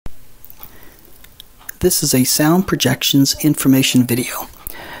This is a sound projections information video.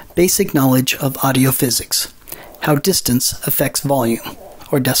 Basic knowledge of audio physics. How distance affects volume,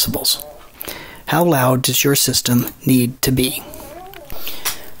 or decibels. How loud does your system need to be?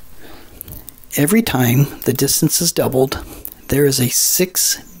 Every time the distance is doubled, there is a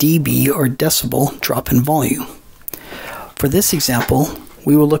 6 dB or decibel drop in volume. For this example,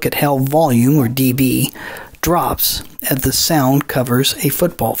 we will look at how volume, or dB, drops as the sound covers a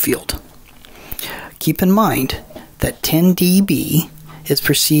football field. Keep in mind that 10 dB is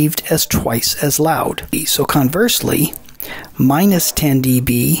perceived as twice as loud. So conversely, minus 10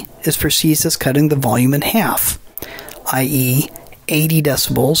 dB is perceived as cutting the volume in half, i.e. 80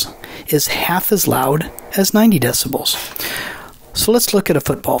 decibels is half as loud as 90 decibels. So let's look at a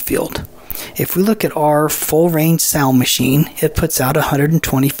football field. If we look at our full range sound machine, it puts out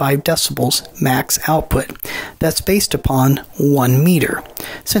 125 decibels max output. That's based upon 1 meter.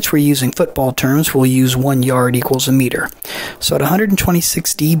 Since we're using football terms, we'll use 1 yard equals a meter. So at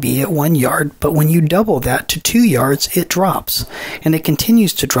 126 dB at 1 yard, but when you double that to 2 yards, it drops. And it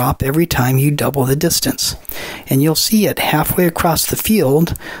continues to drop every time you double the distance. And you'll see it halfway across the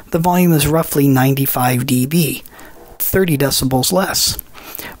field, the volume is roughly 95 dB, 30 decibels less.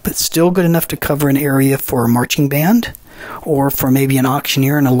 But still good enough to cover an area for a marching band or for maybe an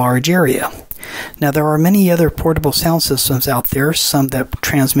auctioneer in a large area. Now there are many other portable sound systems out there, some that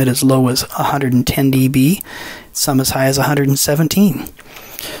transmit as low as 110 dB, some as high as 117.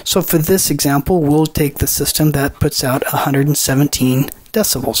 So for this example, we'll take the system that puts out 117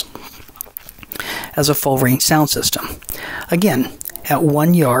 decibels as a full range sound system. Again, at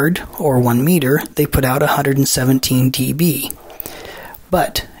 1 yard or 1 meter, they put out 117 dB.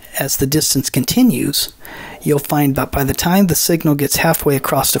 But as the distance continues, you'll find that by the time the signal gets halfway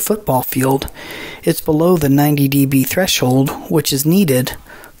across the football field, it's below the 90 dB threshold, which is needed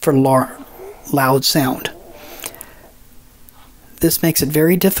for loud sound. This makes it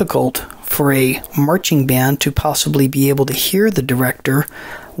very difficult for a marching band to possibly be able to hear the director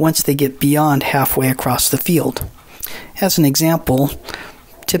once they get beyond halfway across the field. As an example,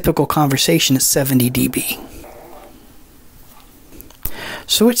 typical conversation is 70 dB.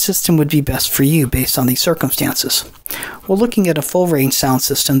 So which system would be best for you based on these circumstances? Well, looking at a full range sound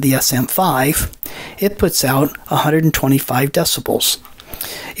system, the SM5, it puts out 125 decibels.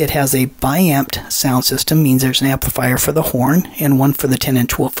 It has a bi-amped sound system, means there's an amplifier for the horn and one for the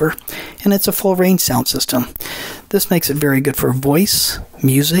 10-inch woofer, and it's a full range sound system. This makes it very good for voice,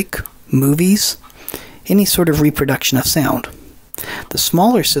 music, movies, any sort of reproduction of sound. The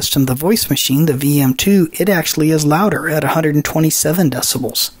smaller system, the voice machine, the VM2, it actually is louder at 127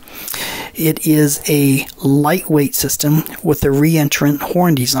 decibels. It is a lightweight system with a reentrant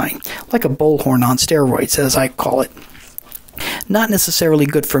horn design, like a bullhorn on steroids, as I call it. Not necessarily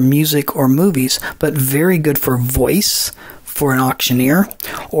good for music or movies, but very good for voice, for an auctioneer,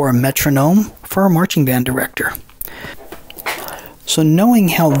 or a metronome for a marching band director. So knowing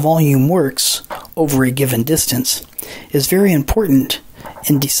how volume works over a given distance is very important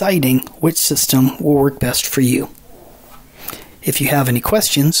in deciding which system will work best for you. If you have any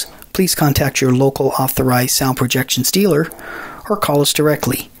questions, please contact your local authorized sound projections dealer or call us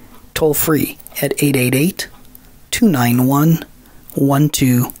directly, toll free at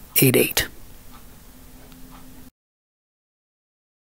 888-291-1288.